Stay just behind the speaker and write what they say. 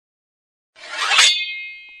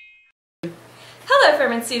Hello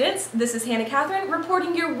Furman students, this is Hannah Catherine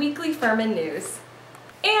reporting your weekly Furman news.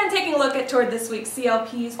 And taking a look toward this week's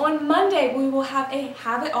CLPs, on Monday we will have a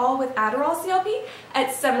Have It All with Adderall CLP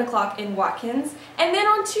at 7 o'clock in Watkins. And then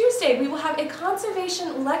on Tuesday we will have a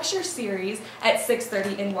conservation lecture series at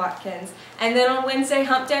 6:30 in Watkins. And then on Wednesday,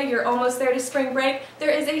 hump day, you're almost there to spring break,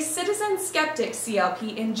 there is a Citizen Skeptic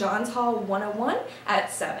CLP in Johns Hall 101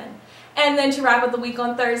 at 7. And then to wrap up the week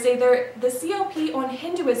on Thursday, the CLP on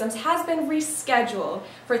Hinduisms has been rescheduled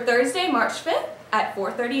for Thursday, March 5th at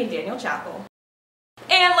 4:30 in Daniel Chapel.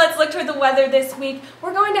 And let's look toward the weather this week.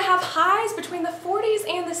 We're going to have highs between the 40s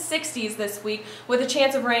and the 60s this week with a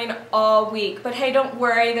chance of rain all week. But hey, don't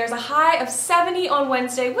worry, there's a high of 70 on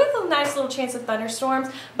Wednesday with a nice little chance of thunderstorms,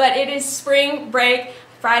 but it is spring break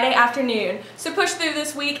Friday afternoon. So push through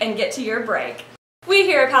this week and get to your break. We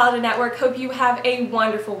here at Paladin Network hope you have a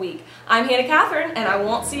wonderful week. I'm Hannah Catherine, and I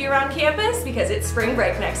won't see you around campus because it's spring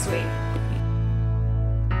break next week.